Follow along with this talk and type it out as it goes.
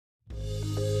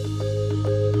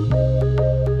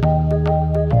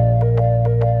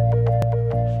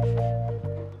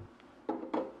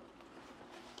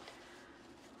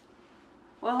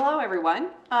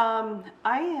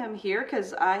I'm here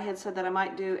because I had said that I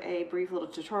might do a brief little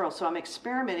tutorial, so I'm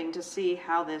experimenting to see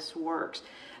how this works.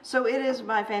 So it is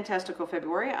my fantastical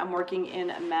February. I'm working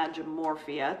in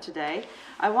Imagimorphia today.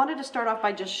 I wanted to start off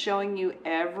by just showing you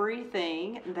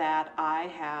everything that I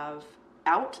have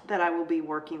out that I will be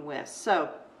working with. So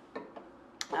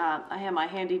I have my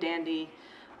handy dandy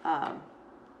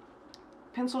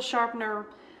pencil sharpener,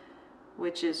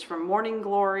 which is from Morning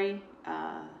Glory.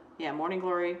 Morning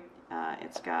Glory.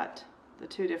 It's got the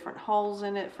two different holes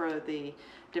in it for the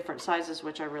different sizes,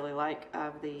 which I really like,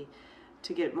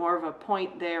 to get more of a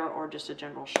point there or just a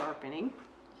general sharpening.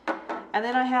 And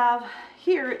then I have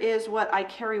here is what I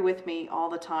carry with me all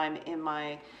the time in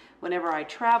whenever I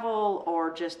travel,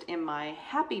 or just in my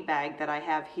happy bag that I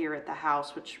have here at the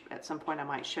house, which at some point I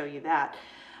might show you that.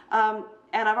 And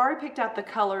I've already picked out the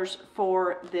colors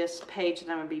for this page that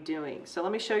I'm going to be doing. So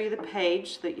let me show you the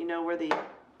page so that you know where the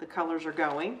colors are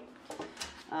going.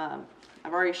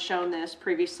 I've already shown this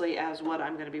previously as what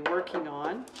I'm going to be working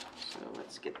on. So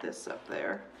let's get this up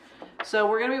there. So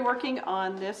we're going to be working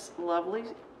on this lovely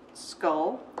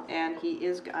skull, and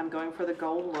I'm going for the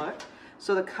gold look.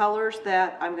 So the colors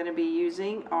that I'm going to be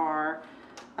using are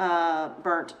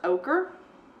burnt ochre,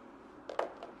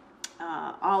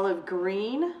 olive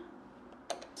green,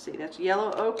 let's see, that's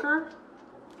yellow ochre,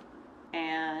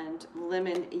 and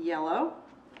lemon yellow.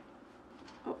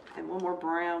 Oh, and one more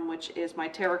brown, which is my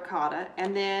terracotta,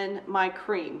 and then my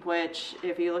cream, which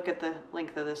if you look at the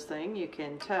length of this thing, you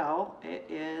can tell it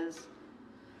is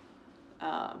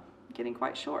getting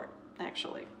quite short,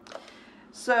 actually.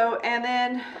 So, and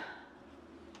then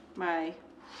my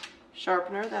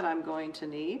sharpener that I'm going to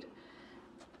need,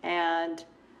 and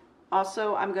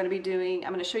also I'm going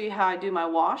to show you how I do my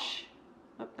wash.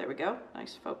 Oh, there we go,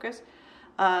 nice focus.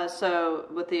 So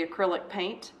with the acrylic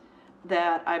paint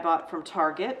that I bought from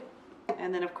Target,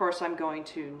 and then of course I'm going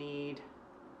to need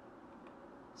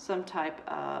some type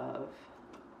of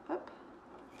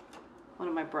one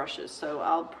of my brushes. So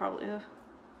I'll probably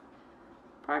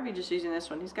be just using this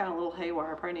one. He's got a little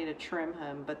haywire. I probably need to trim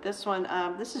him, but this one,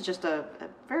 this is just a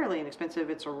fairly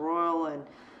inexpensive. It's a Royal and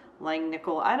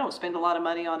Langnickel. I don't spend a lot of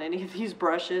money on any of these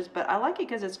brushes, but I like it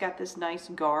because it's got this nice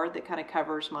guard that kind of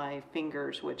covers my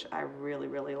fingers, which I really,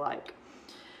 really like.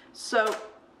 So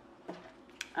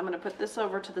I'm going to put this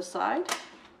over to the side,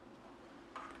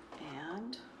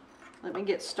 and let me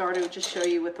get started, just show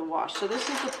you with the wash. So this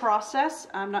is the process.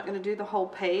 I'm not going to do the whole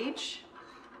page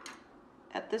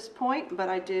at this point, but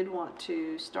I did want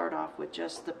to start off with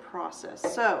just the process.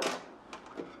 So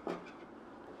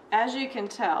as you can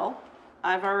tell,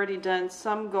 I've already done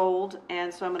some gold,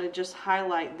 and so I'm going to just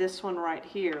highlight this one right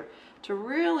here to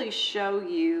really show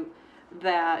you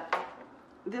that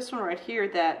this one right here,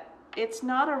 that it's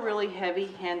not a really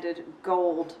heavy-handed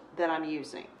gold that I'm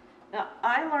using. Now,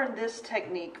 I learned this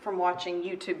technique from watching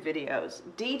YouTube videos.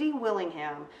 DeDe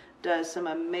Willingham does some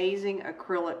amazing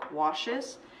acrylic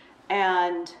washes,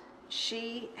 and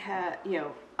she had,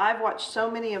 I've watched so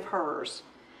many of hers,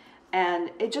 and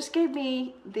it just gave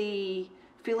me the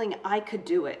feeling I could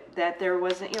do it, that there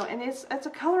wasn't, and it's a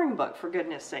coloring book, for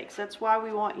goodness sakes. That's why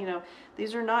we want,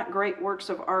 these are not great works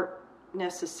of art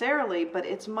necessarily, but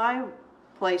it's my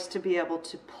place to be able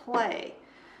to play.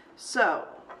 So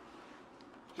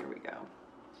here we go.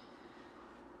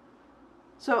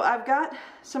 So I've got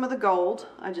some of the gold.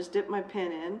 I just dipped my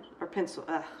pen in, or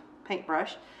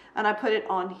paintbrush, and I put it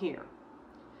on here.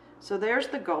 So there's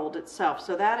the gold itself.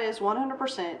 So that is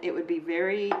 100%. It would be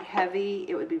very heavy.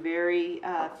 It would be very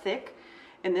thick.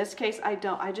 In this case, I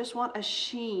just want a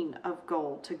sheen of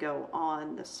gold to go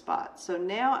on the spot. So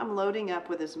now I'm loading up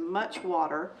with as much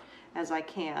water as I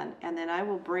can, and then I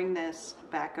will bring this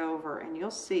back over, and you'll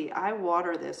see I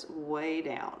water this way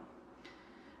down.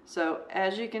 So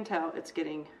as you can tell, it's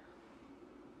getting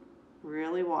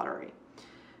really watery.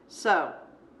 So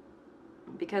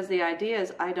because the idea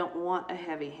is I don't want a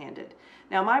heavy-handed.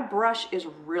 Now my brush is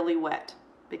really wet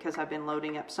because I've been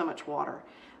loading up so much water.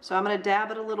 So I'm going to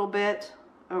dab it a little bit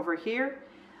over here.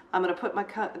 I'm going to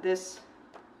put this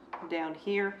down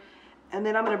here, and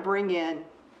then I'm going to bring in,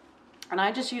 and I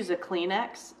just use a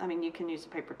Kleenex. I mean, you can use a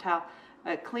paper towel.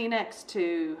 A Kleenex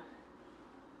to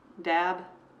dab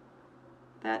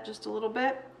that just a little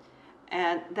bit,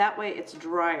 and that way it's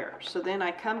drier. So then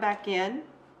I come back in,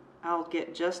 I'll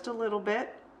get just a little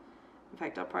bit. In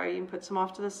fact, I'll probably even put some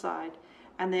off to the side,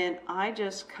 and then I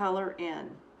just color in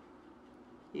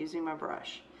using my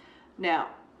brush. Now,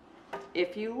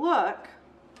 if you look,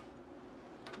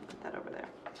 put that over there.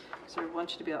 So I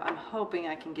want you to be able, I'm hoping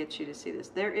I can get you to see this.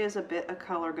 There is a bit of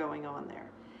color going on there.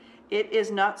 It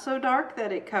is not so dark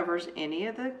that it covers any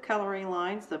of the coloring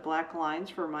lines, the black lines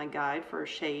for my guide for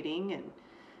shading and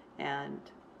and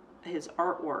his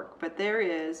artwork, but there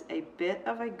is a bit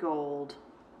of a gold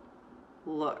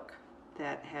look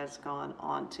that has gone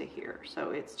onto here.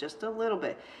 So it's just a little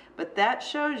bit, but that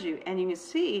shows you, and you can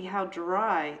see how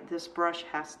dry this brush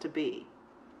has to be.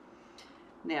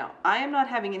 Now, I am not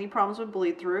having any problems with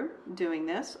bleed through doing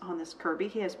this on this Kerby.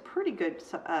 He has pretty good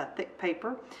thick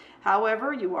paper.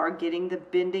 However, you are getting the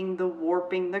bending, the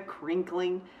warping, the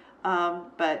crinkling,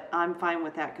 but I'm fine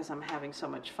with that because I'm having so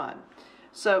much fun.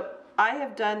 So I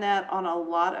have done that on a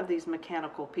lot of these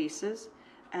mechanical pieces,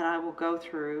 and I will go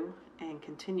through and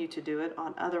continue to do it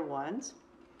on other ones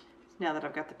now that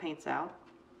I've got the paints out.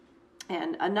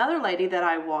 And another lady that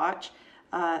I watch,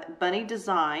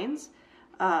 BunnyDesigns,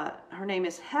 her name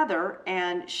is Heather,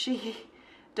 and she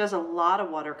does a lot of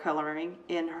watercoloring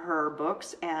in her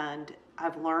books, and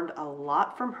I've learned a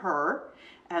lot from her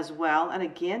as well. And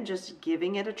again, just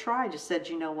giving it a try. Just said,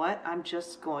 you know what, I'm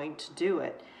just going to do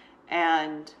it.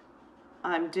 And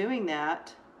I'm doing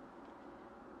that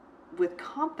with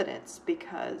confidence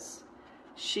because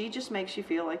she just makes you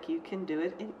feel like you can do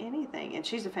it in anything. And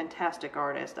she's a fantastic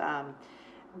artist.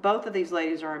 Both of these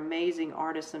ladies are amazing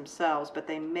artists themselves, but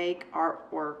they make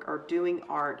artwork, or doing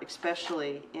art,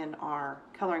 especially in our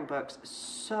coloring books,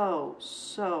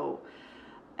 so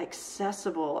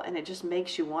accessible, and it just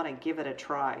makes you want to give it a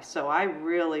try. So I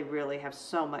really have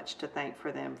so much to thank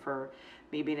for them, for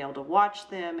me being able to watch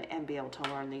them and be able to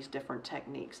learn these different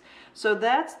techniques. So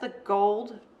that's the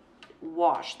gold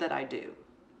wash that I do.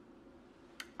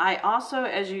 I also,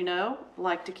 as you know,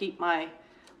 like to keep my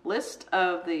list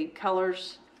of the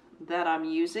colors that I'm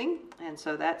using, and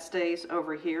so that stays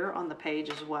over here on the page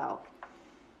as well.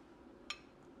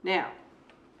 Now,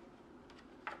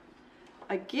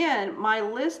 again, my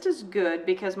list is good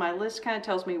because my list kind of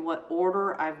tells me what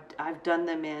order I've done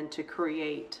them in to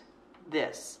create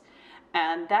this.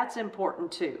 And that's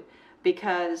important too,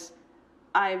 because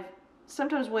I've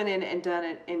sometimes went in and done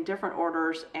it in different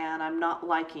orders and I'm not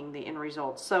liking the end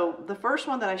result. So the first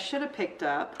one that I should have picked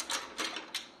up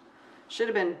should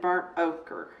have been burnt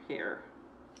ochre here.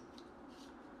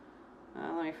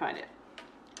 Let me find it.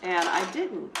 And I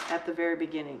didn't at the very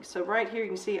beginning. So right here you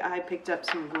can see I picked up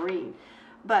some green.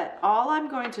 But all I'm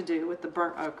going to do with the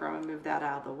burnt ochre, I'm going to move that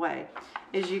out of the way,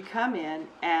 is you come in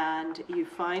and you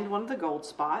find one of the gold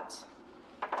spots.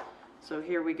 So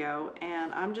here we go,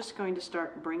 and I'm just going to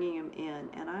start bringing them in,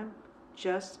 and I'm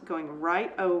just going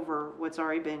right over what's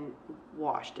already been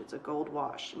washed. It's a gold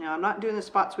wash. Now I'm not doing the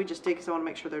spots we just did because I want to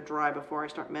make sure they're dry before I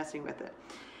start messing with it.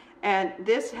 And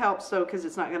this helps so because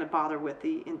it's not going to bother with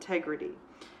the integrity.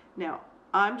 Now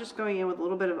I'm just going in with a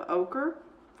little bit of ochre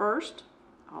first,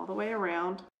 all the way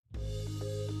around.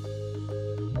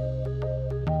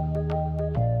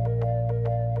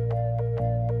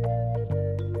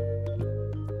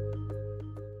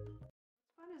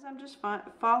 I'm just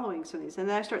following some of these, and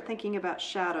then I start thinking about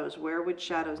shadows. Where would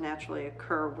shadows naturally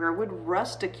occur? Where would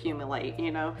rust accumulate,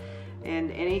 you know,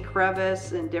 and any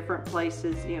crevice in different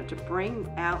places, you know, to bring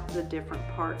out the different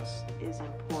parts is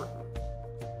important.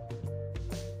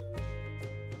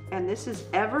 And this is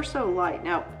ever so light.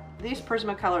 Now, these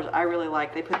Prisma colors I really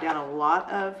like. They put down a lot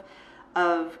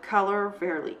of color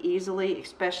fairly easily,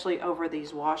 especially over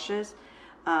these washes.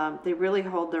 They really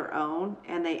hold their own,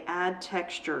 and they add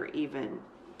texture even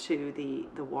to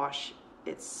the wash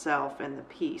itself and the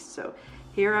piece. So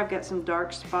here I've got some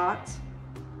dark spots,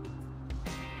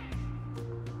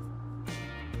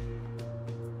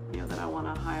 you know, that I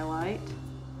want to highlight,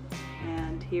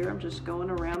 and here I'm just going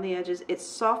around the edges. It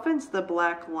softens the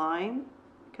black line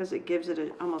because it gives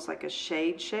it almost like a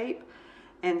shade shape,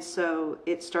 and so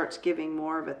it starts giving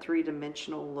more of a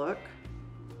three-dimensional look.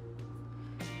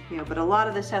 You know, but a lot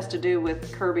of this has to do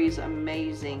with Kerby's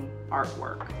amazing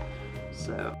artwork.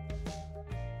 So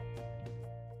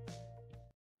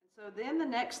then the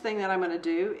next thing that I'm going to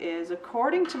do is,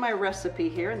 according to my recipe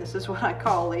here, and this is what I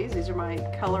call these are my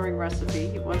coloring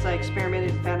recipe. Once I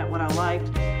experimented and found out what I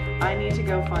liked, I need to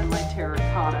go find my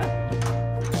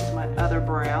terracotta. This is my other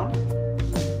brown.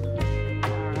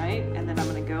 Alright, and then I'm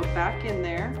going to go back in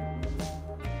there,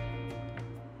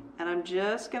 and I'm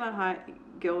just going to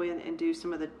go in and do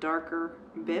some of the darker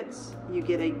bits. You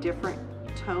get a different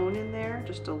tone in there,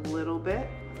 just a little bit.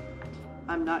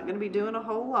 I'm not going to be doing a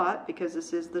whole lot because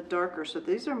this is the darker, so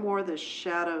these are more the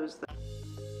shadows that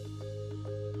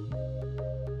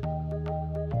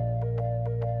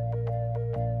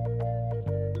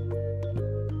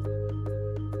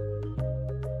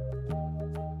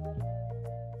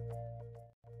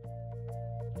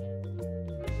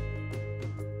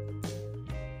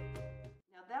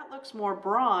looks more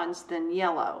bronze than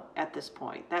yellow at this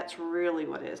point. That's really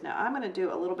what it is. Now I'm going to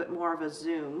do a little bit more of a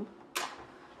zoom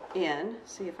in.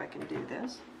 See if I can do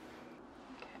this.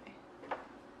 Okay,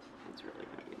 that's really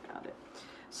going to be about it.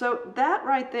 So that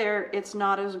right there, it's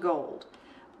not as gold.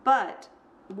 But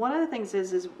one of the things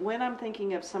is when I'm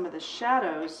thinking of some of the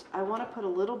shadows, I want to put a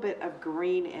little bit of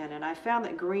green in, and I found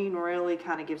that green really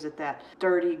kind of gives it that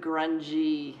dirty,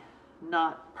 grungy,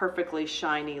 not perfectly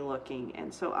shiny looking.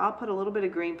 And so I'll put a little bit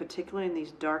of green, particularly in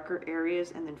these darker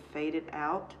areas, and then fade it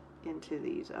out into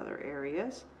these other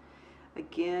areas.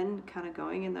 Again, kind of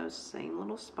going in those same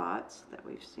little spots that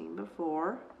we've seen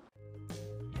before.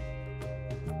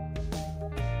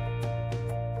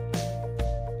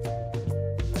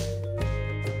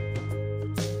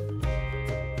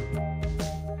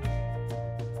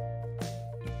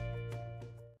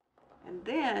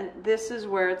 Then this is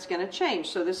where it's going to change.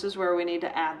 So this is where we need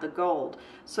to add the gold.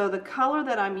 So the color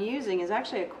that I'm using is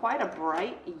actually quite a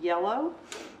bright yellow,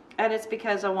 and it's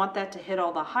because I want that to hit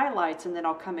all the highlights, and then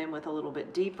I'll come in with a little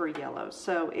bit deeper yellow.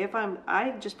 So if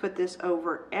I just put this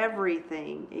over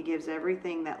everything, it gives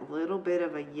everything that little bit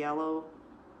of a yellow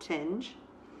tinge.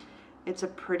 It's a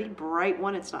pretty bright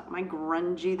one. It's not my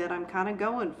grungy that I'm kind of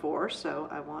going for, so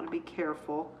I want to be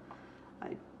careful.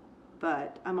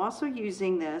 But I'm also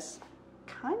using this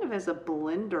kind of as a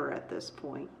blender at this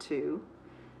point too.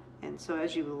 And so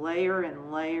as you layer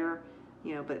and layer,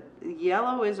 you know, but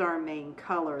yellow is our main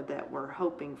color that we're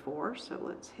hoping for. So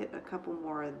let's hit a couple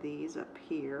more of these up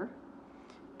here.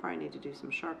 Probably need to do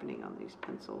some sharpening on these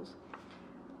pencils.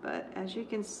 But as you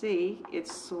can see,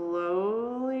 it's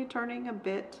slowly turning a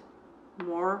bit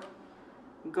more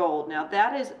gold. Now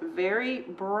that is very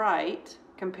bright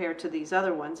compared to these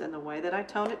other ones, and the way that I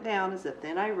tone it down is that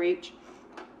then I reach,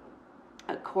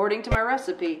 according to my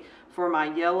recipe, for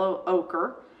my yellow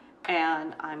ochre,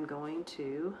 and I'm going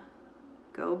to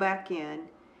go back in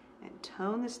and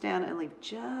tone this down and leave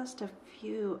just a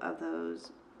few of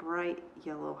those bright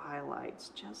yellow highlights,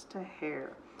 just a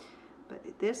hair. But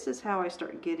this is how I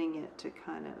start getting it to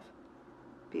kind of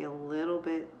be a little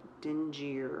bit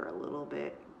dingier, a little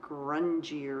bit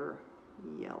grungier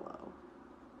yellow.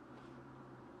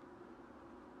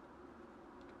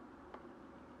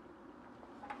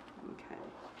 Okay,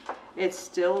 it's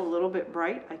still a little bit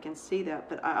bright, I can see that,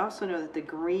 but I also know that the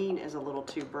green is a little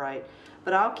too bright.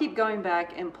 But I'll keep going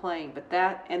back and playing, but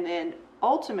that, and then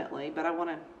ultimately, but I want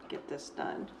to get this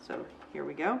done. So here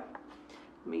we go.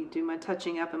 Let me do my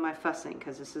touching up and my fussing,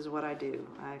 because this is what I do,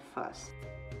 I fuss.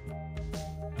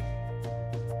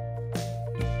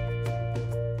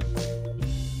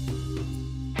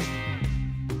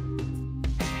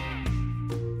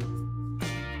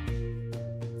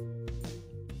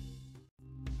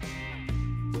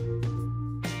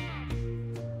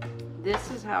 This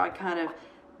is how I kind of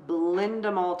blend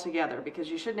them all together, because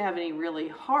you shouldn't have any really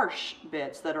harsh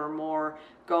bits that are more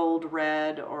gold,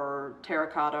 red, or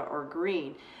terracotta, or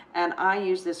green. And I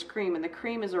use this cream, and the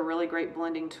cream is a really great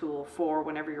blending tool for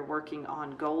whenever you're working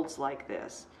on golds like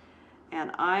this.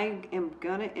 And I am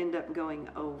gonna end up going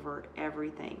over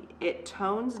everything. It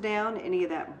tones down any of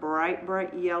that bright,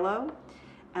 bright yellow.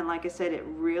 And like I said, it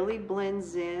really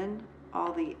blends in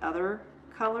all the other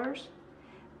colors.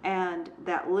 And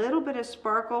that little bit of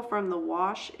sparkle from the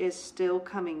wash is still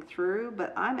coming through,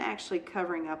 but I'm actually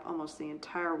covering up almost the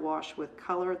entire wash with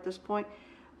color at this point,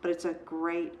 but it's a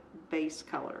great base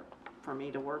color for me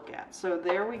to work at. So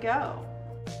there we go.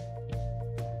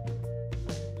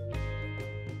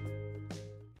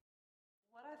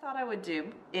 What I thought I would do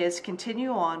is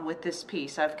continue on with this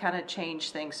piece. I've kind of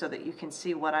changed things so that you can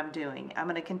see what I'm doing. I'm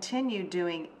going to continue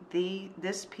doing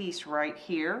this piece right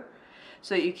here,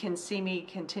 so you can see me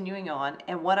continuing on.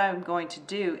 And what I'm going to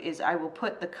do is I will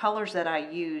put the colors that I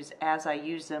use as I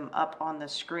use them up on the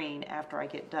screen after I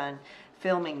get done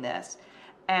filming this.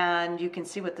 And you can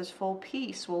see what this full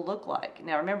piece will look like.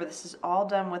 Now remember, this is all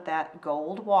done with that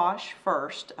gold wash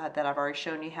first that I've already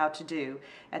shown you how to do.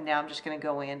 And now I'm just going to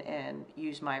go in and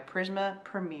use my Prisma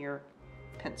Premier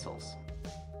pencils.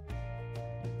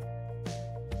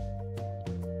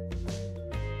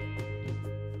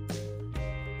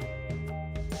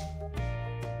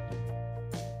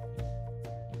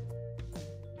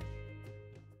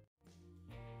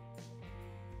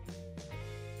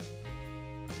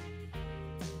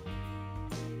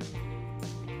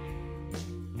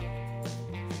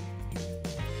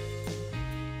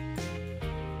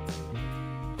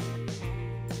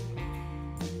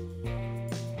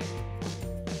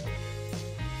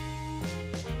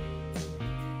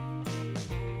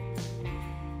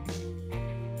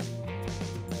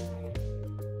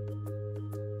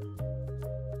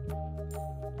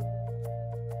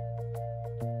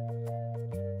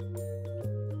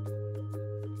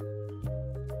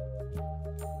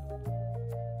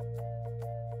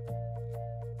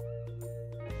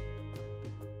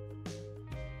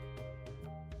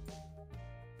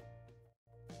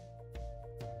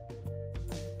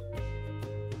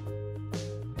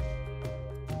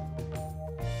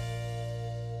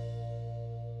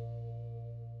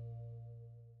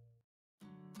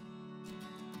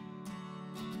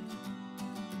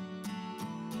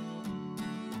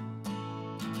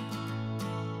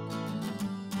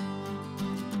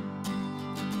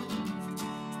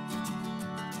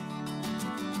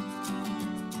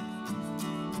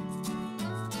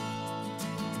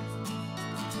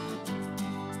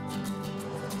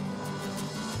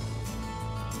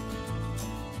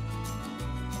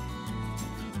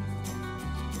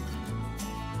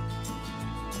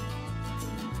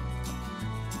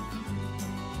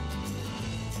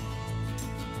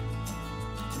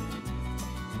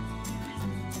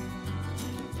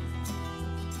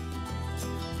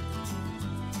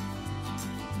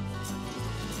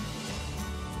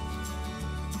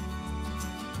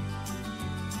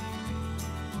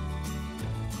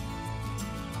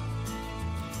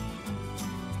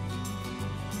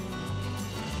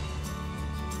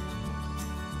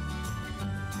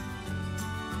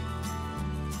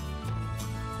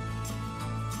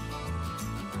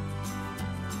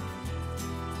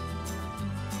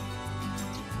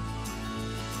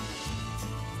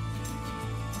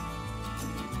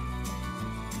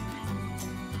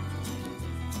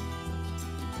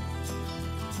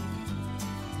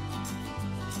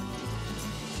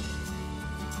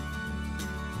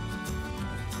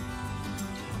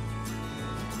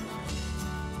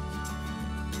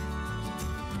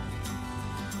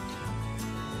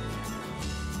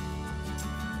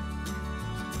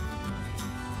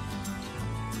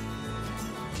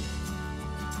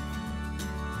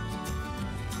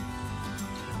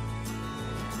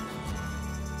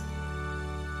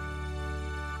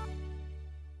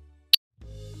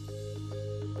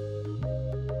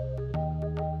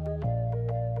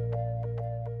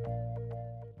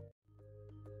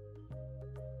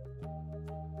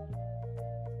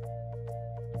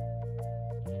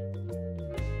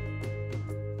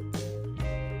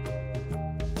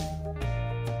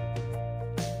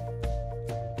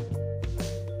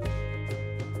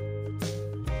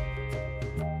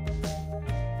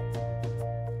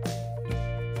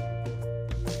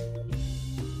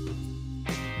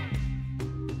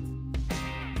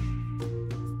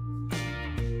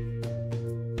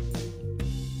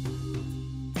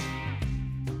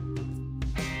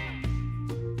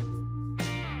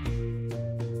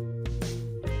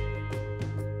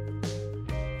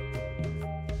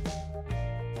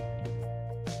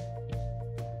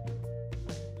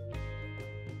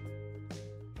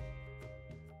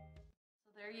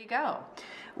 you go.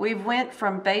 We've went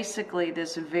from basically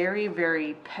this very,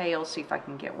 very pale, see if I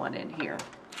can get one in here.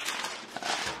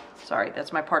 Sorry,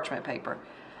 that's my parchment paper.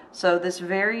 So this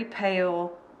very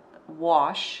pale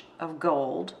wash of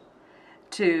gold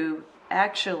to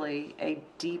actually a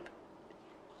deep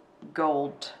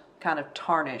gold, kind of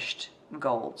tarnished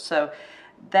gold. So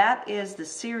that is the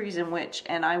series in which,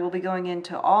 and I will be going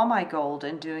into all my gold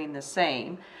and doing the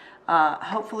same.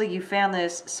 Hopefully you found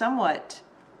this somewhat,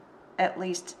 at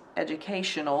least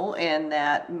educational, in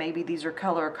that maybe these are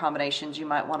color combinations you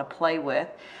might want to play with.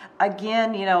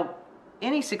 Again, you know,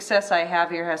 any success I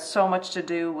have here has so much to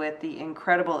do with the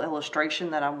incredible illustration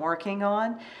that I'm working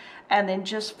on, and then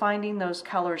just finding those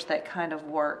colors that kind of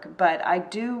work. But I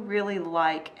do really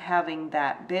like having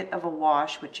that bit of a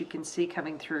wash, which you can see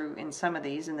coming through in some of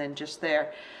these, and then just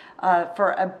there.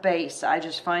 For a base, I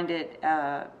just find it,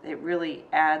 it really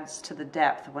adds to the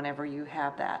depth whenever you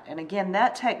have that. And again,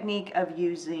 that technique of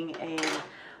using an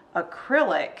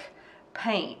acrylic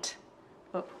paint,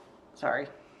 oh, sorry,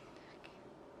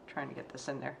 trying to get this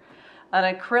in there,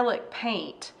 an acrylic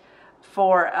paint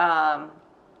for,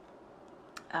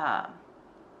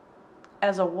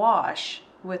 as a wash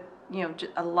with, you know,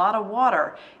 a lot of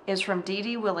water is from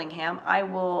DeDe Willingham. I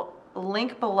will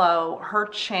link below her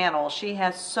channel. She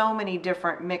has so many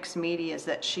different mixed medias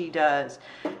that she does,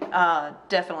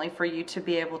 definitely for you to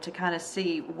be able to kind of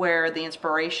see where the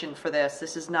inspiration for this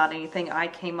is not anything I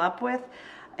came up with,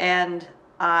 and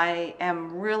I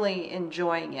am really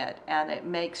enjoying it, and it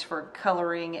makes for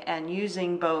coloring and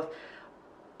using both,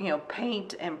 you know,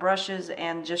 paint and brushes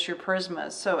and just your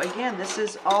Prismas. So again, this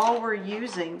is all we're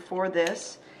using for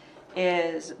this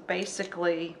is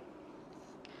basically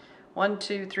 1,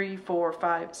 2, 3, 4,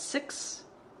 5, 6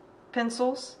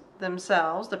 pencils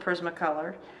themselves, the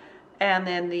Prismacolor, and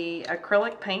then the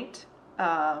acrylic paint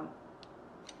that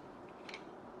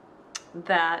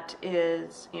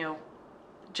is, you know,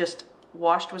 just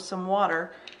washed with some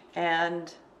water,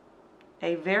 and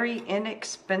a very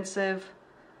inexpensive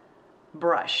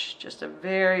brush, just a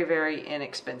very, very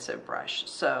inexpensive brush.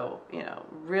 So, you know,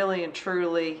 really and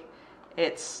truly,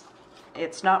 it's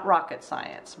not rocket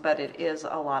science, but it is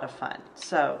a lot of fun.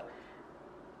 So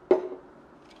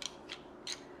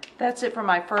that's it for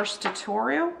my first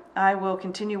tutorial. I will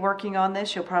continue working on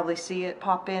this. You'll probably see it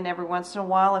pop in every once in a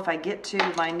while if I get to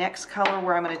my next color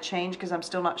where I'm going to change, because I'm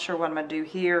still not sure what I'm going to do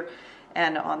here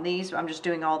and on these. I'm just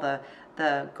doing all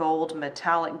the gold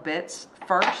metallic bits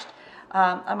first.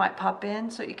 I might pop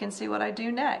in so you can see what I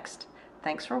do next.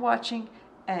 Thanks for watching,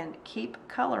 and keep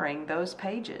coloring those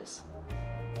pages.